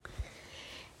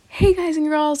Hey guys and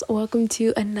girls, welcome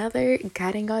to another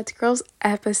Guiding God's Girls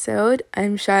episode.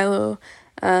 I'm Shiloh,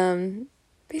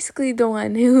 basically the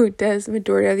one who does the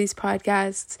majority of these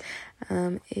podcasts.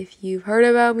 If you've heard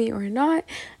about me or not,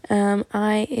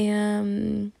 I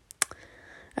am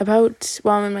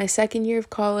I'm in my second year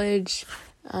of college.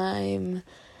 I'm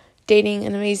dating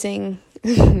an amazing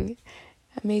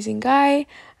guy.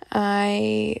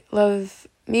 I love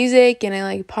music and I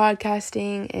like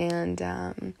podcasting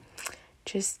and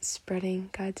just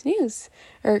spreading God's news,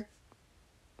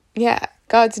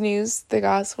 God's news, the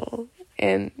gospel,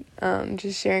 and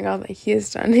just sharing all that he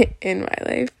has done in my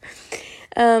life.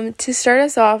 To start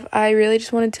us off, I really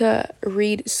just wanted to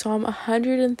read Psalm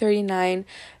 139,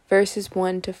 verses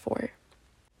 1-4.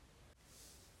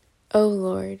 O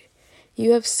Lord,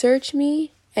 you have searched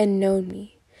me and known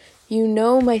me. You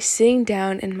know my sitting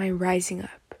down and my rising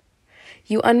up.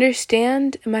 You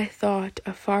understand my thought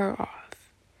afar off.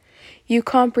 You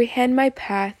comprehend my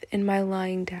path and my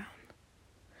lying down,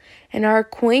 and are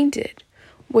acquainted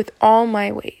with all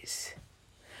my ways.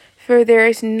 For there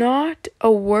is not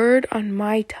a word on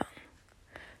my tongue,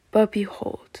 but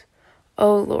behold,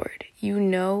 O Lord, you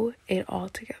know it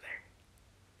altogether.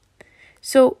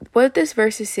 So what this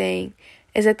verse is saying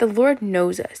is that the Lord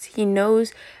knows us. He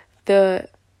knows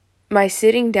my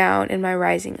sitting down and my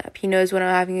rising up. He knows when I'm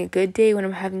having a good day, when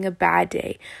I'm having a bad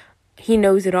day. He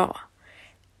knows it all.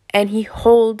 And he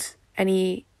holds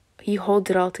it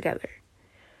all together.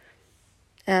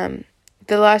 The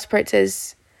last part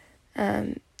says,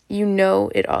 you know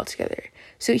it all together.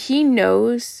 So he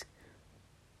knows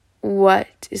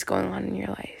what is going on in your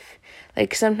life.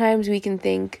 Like sometimes we can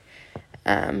think,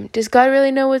 does God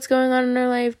really know what's going on in our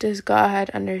life? Does God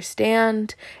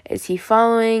understand? Is he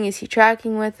following? Is he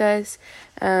tracking with us?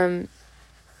 But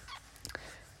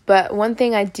one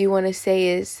thing I do want to say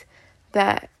is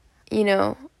that,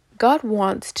 God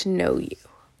wants to know you.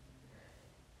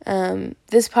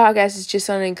 This podcast is just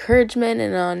on encouragement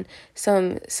and on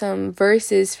some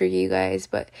verses for you guys,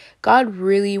 but God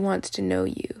really wants to know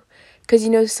you.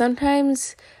 Because,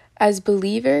 sometimes as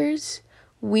believers,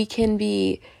 we can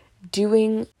be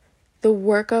doing the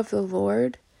work of the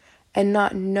Lord and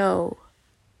not know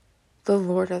the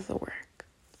Lord of the work.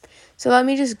 So let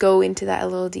me just go into that a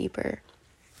little deeper.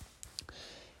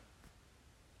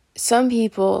 Some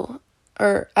people,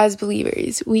 or as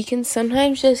believers, we can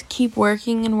sometimes just keep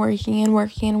working and working and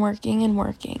working and working and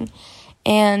working.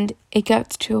 And it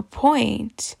gets to a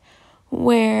point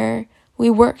where we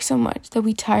work so much that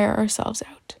we tire ourselves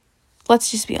out.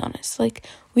 Let's just be honest.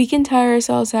 We can tire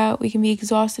ourselves out. We can be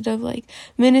exhausted of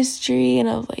ministry and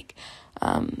of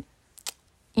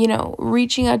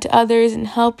reaching out to others and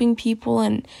helping people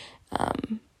and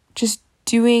just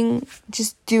doing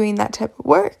that type of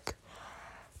work.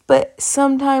 But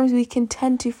sometimes we can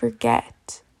tend to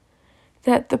forget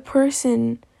that the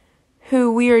person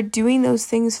who we are doing those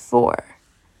things for,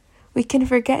 we can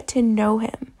forget to know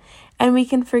him. And we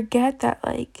can forget that,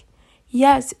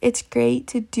 yes, it's great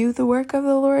to do the work of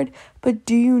the Lord, but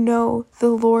do you know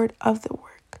the Lord of the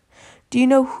work? Do you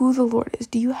know who the Lord is?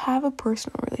 Do you have a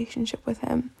personal relationship with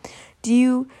him?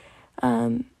 Do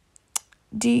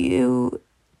you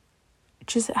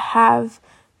just have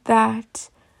that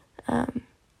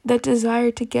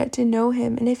desire to get to know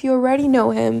him? And if you already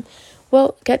know him,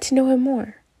 well, get to know him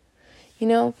more.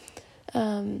 It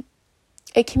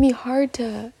can be hard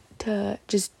to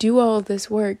just do all of this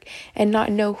work and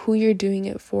not know who you're doing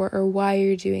it for or why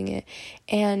you're doing it.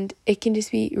 And it can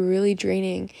just be really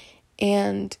draining.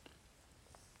 And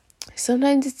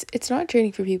sometimes it's not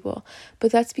draining for people,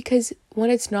 but that's because when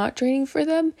it's not draining for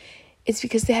them, it's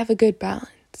because they have a good balance.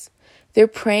 They're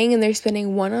praying and they're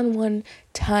spending one-on-one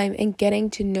time and getting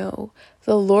to know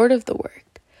the Lord of the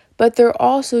work. But they're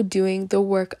also doing the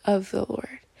work of the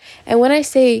Lord. And when I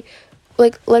say,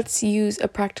 let's use a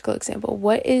practical example.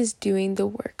 What is doing the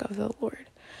work of the Lord?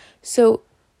 So,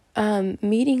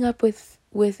 meeting up with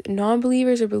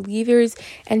non-believers or believers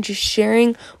and just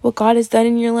sharing what God has done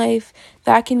in your life,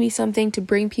 that can be something to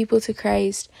bring people to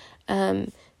Christ.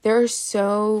 There are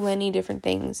so many different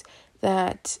things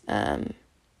that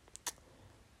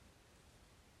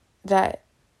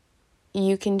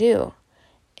you can do.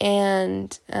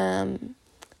 And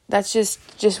that's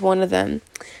just one of them.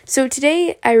 So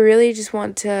today I really just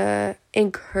want to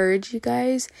encourage you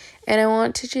guys, and I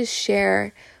want to just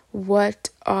share what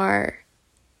are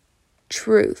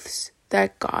truths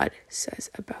that God says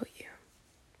about you.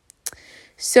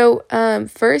 So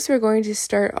first we're going to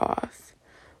start off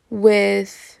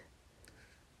with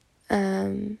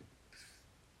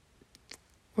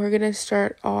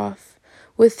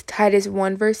Titus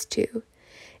 1 verse 2.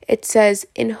 It says,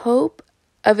 "In hope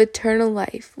of eternal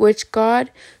life, which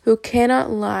God, who cannot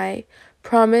lie,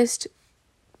 promised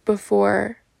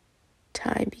before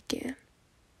time began.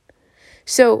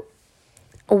 So,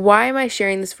 why am I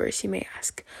sharing this verse, you may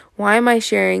ask? Why am I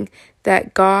sharing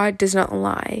that God does not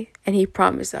lie and he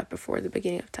promised that before the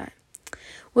beginning of time?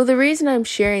 Well, the reason I'm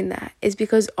sharing that is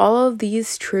because all of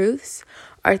these truths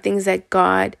are things that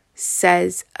God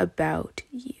says about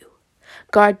you.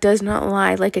 God does not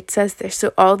lie, like it says there.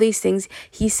 So all these things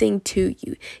he's saying to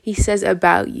you. He says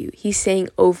about you. He's saying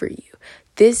over you.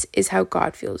 This is how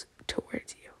God feels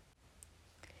towards you.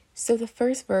 So the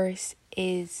first verse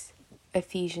is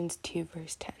Ephesians 2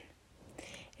 verse 10.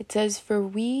 It says, "For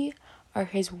we are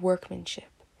his workmanship,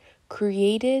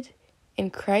 created in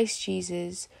Christ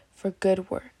Jesus for good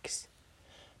works,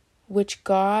 which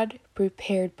God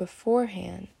prepared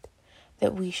beforehand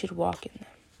that we should walk in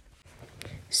them."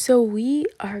 So we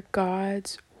are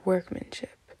God's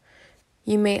workmanship.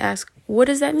 You may ask, what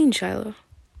does that mean, Shiloh?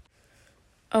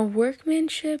 A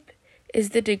workmanship is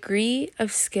the degree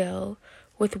of skill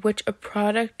with which a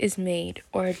product is made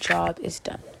or a job is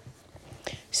done.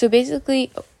 So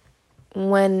basically,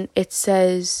 when it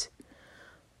says,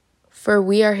 "For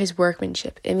we are his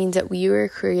workmanship," it means that we were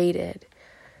created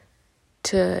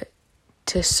to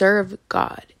serve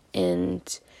God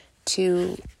and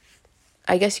to,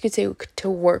 I guess you could say, to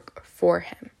work for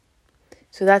him.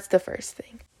 So that's the first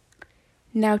thing.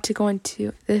 Now to go on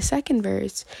to the second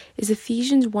verse is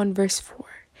Ephesians 1 verse 4.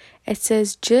 It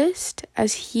says, "Just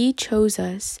as he chose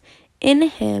us in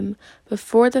him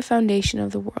before the foundation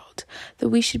of the world, that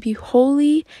we should be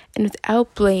holy and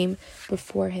without blame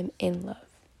before him in love."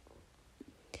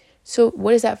 So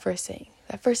what is that verse saying?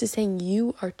 That verse is saying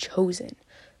you are chosen.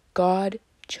 God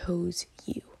chose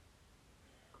you.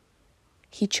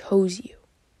 He chose you.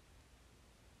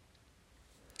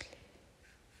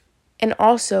 And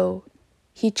also,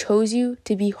 he chose you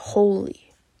to be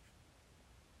holy.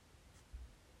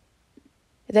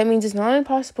 That means it's not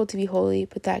impossible to be holy,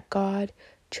 but that God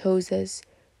chose us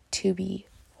to be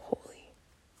holy.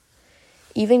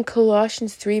 Even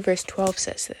Colossians 3 verse 12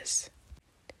 says this.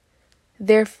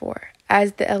 "Therefore,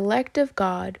 as the elect of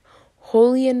God,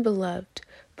 holy and beloved,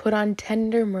 put on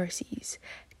tender mercies,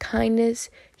 kindness,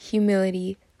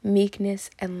 humility, meekness,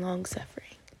 and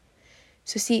long-suffering."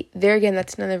 So see, there again,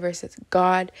 that's another verse that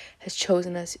God has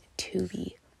chosen us to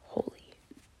be holy.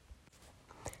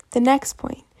 The next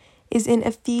point is in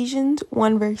Ephesians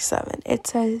 1 verse 7. It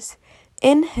says,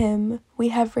 "In him we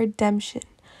have redemption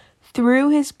through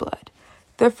his blood,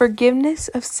 the forgiveness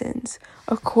of sins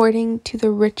according to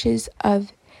the riches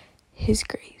of his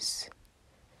grace."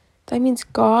 That means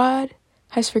God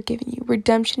has forgiven you.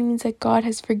 Redemption means that God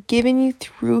has forgiven you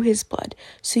through his blood,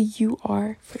 so you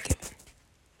are forgiven.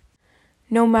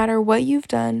 No matter what you've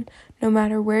done, no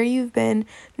matter where you've been,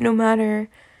 no matter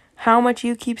how much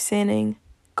you keep sinning,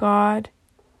 God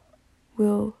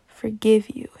will forgive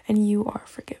you and you are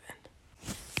forgiven.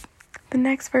 The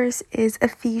next verse is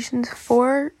Ephesians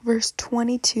 4 verse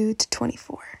 22 to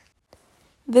 24.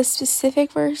 The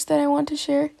specific verse that I want to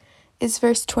share is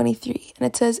verse 23, and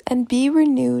it says, "And be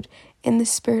renewed in the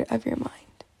spirit of your mind."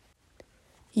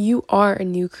 You are a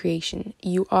new creation.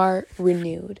 You are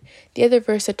renewed. The other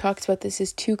verse that talks about this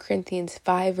is 2 Corinthians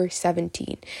 5 verse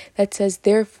 17. That says,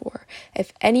 "Therefore,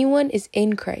 if anyone is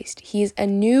in Christ, he is a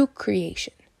new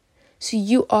creation." So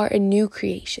you are a new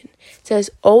creation. It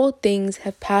says, "Old things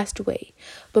have passed away,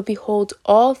 but behold,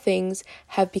 all things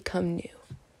have become new."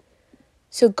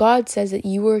 So God says that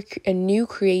you are a new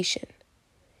creation.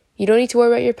 You don't need to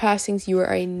worry about your past things. You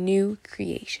are a new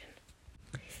creation.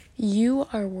 You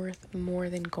are worth more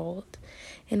than gold.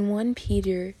 In 1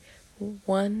 Peter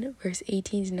 1 verse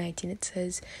 18 to 19, it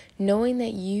says, "Knowing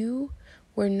that you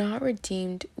were not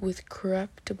redeemed with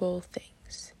corruptible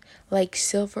things, like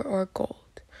silver or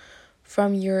gold,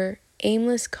 from your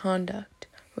aimless conduct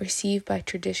received by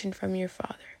tradition from your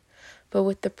father, but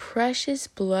with the precious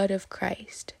blood of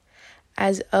Christ,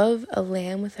 as of a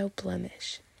lamb without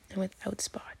blemish and without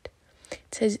spot."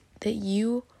 It says that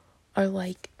you are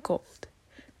like gold.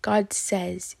 God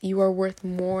says you are worth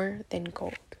more than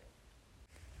gold.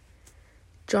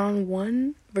 John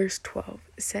 1 verse 12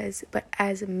 says, "But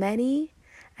as many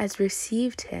as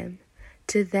received him,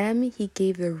 to them he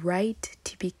gave the right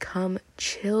to become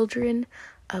children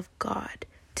of God,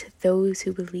 to those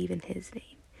who believe in his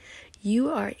name." You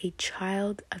are a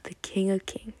child of the King of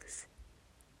Kings.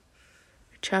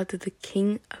 A child of the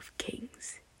King of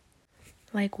Kings.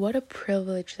 Like, what a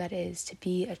privilege that is to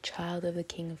be a child of the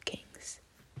King of Kings.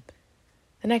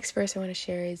 The next verse I want to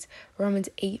share is Romans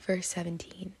 8 verse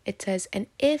 17. It says, "And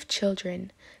if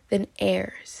children, then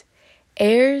heirs,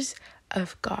 heirs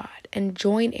of God and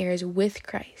joint heirs with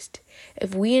Christ,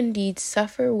 if we indeed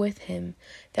suffer with him,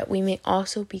 that we may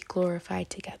also be glorified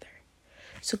together.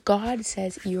 So God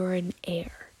says you're an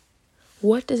heir.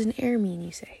 What does an heir mean,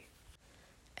 you say?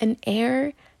 An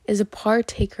heir is a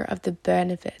partaker of the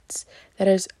benefits that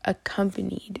is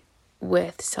accompanied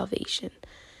with salvation.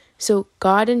 So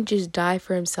God didn't just die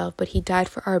for himself, but he died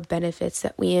for our benefits,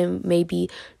 that we may be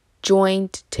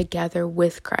joined together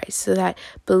with Christ, so that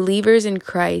as believers in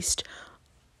Christ,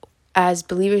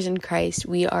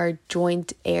 we are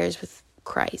joint heirs with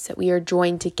Christ, that we are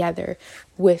joined together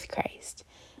with Christ.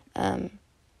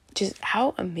 Just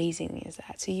how amazing is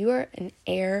that? So you are an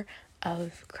heir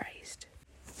of Christ.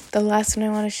 The last one I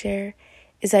want to share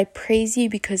is I praise you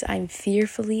because I'm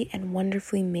fearfully and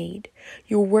wonderfully made.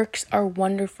 Your works are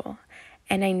wonderful,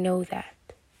 and I know that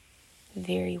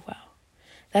very well.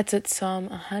 That's what Psalm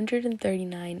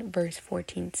 139 verse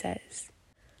 14 says.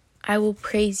 I will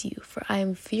praise you, for I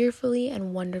am fearfully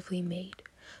and wonderfully made.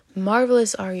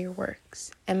 Marvelous are your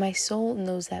works, and my soul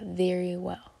knows that very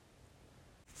well.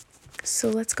 So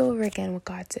let's go over again what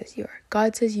God says you are.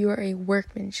 God says you are a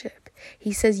workmanship.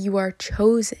 He says you are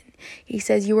chosen. He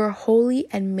says you are holy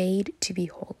and made to be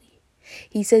holy.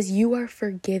 He says you are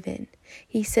forgiven.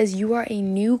 He says you are a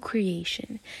new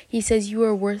creation. He says you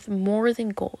are worth more than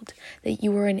gold, that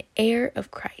you are an heir of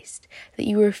Christ, that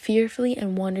you are fearfully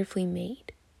and wonderfully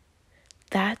made.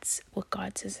 That's what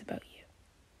God says about you.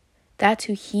 That's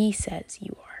who he says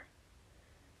you are.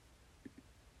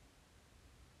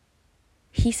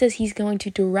 He says he's going to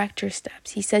direct your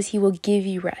steps. He says he will give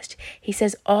you rest. He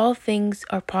says all things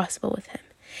are possible with him.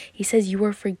 He says you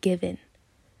are forgiven.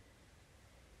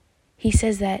 He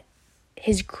says that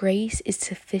his grace is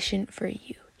sufficient for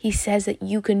you. He says that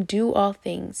you can do all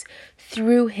things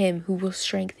through him who will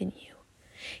strengthen you.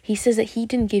 He says that he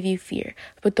didn't give you fear,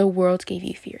 but the world gave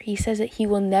you fear. He says that he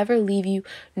will never leave you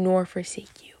nor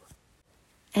forsake you.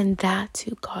 And that's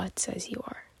who God says you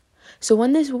are. So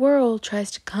when this world tries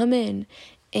to come in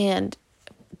and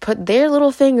put their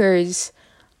little fingers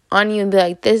on you and be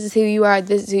like, this is who you are,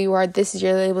 this is who you are, this is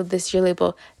your label, this is your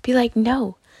label, be like,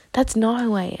 no, that's not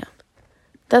who I am.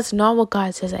 That's not what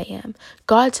God says I am.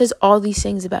 God says all these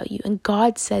things about you, and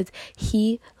God says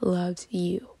he loves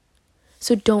you.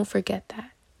 So don't forget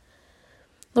that.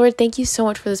 Lord, thank you so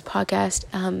much for this podcast.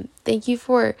 Thank you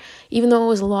for, even though it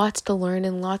was lots to learn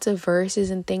and lots of verses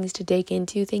and things to dig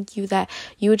into, thank you that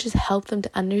you would just help them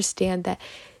to understand that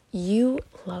you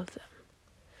love them.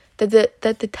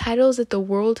 That the titles that the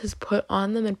world has put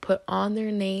on them and put on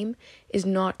their name is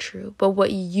not true. But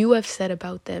what you have said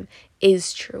about them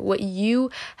is true. What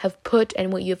you have put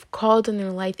and what you have called in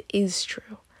their life is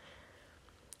true.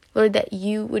 Lord, that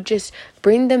you would just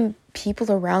bring them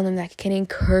people around them that can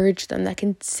encourage them, that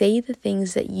can say the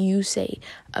things that you say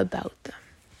about them.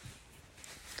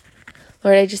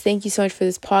 Lord, I just thank you so much for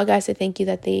this podcast. I thank you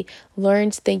that they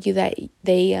learned. Thank you that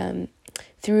they,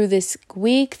 through this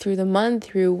week, through the month,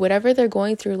 through whatever they're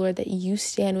going through, Lord, that you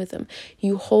stand with them.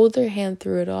 You hold their hand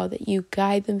through it all, that you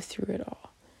guide them through it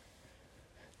all.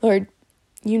 Lord,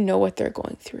 you know what they're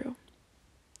going through.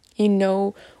 You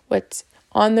know what's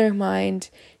on their mind.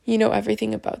 You know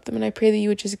everything about them. And I pray that you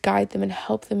would just guide them and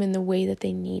help them in the way that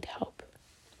they need help.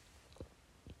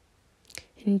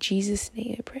 In Jesus'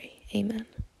 name I pray. Amen.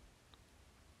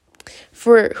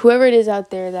 For whoever it is out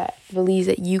there that believes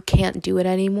that you can't do it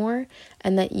anymore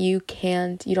and that you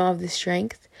don't have the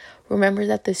strength, remember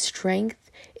that the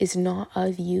strength is not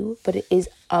of you, but it is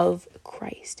of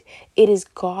Christ. It is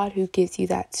God who gives you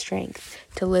that strength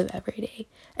to live every day.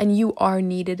 And you are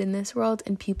needed in this world,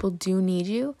 and people do need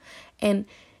you. And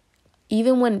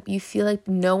even when you feel like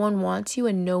no one wants you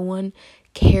and no one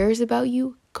cares about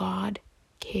you, God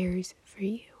cares for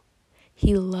you.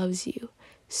 He loves you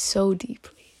so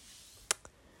deeply.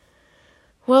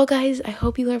 Well, guys, I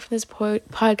hope you learned from this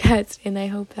podcast, and I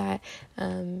hope that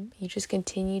you just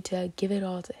continue to give it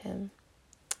all to him.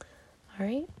 All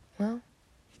right? Well,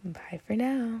 bye for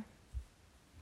now.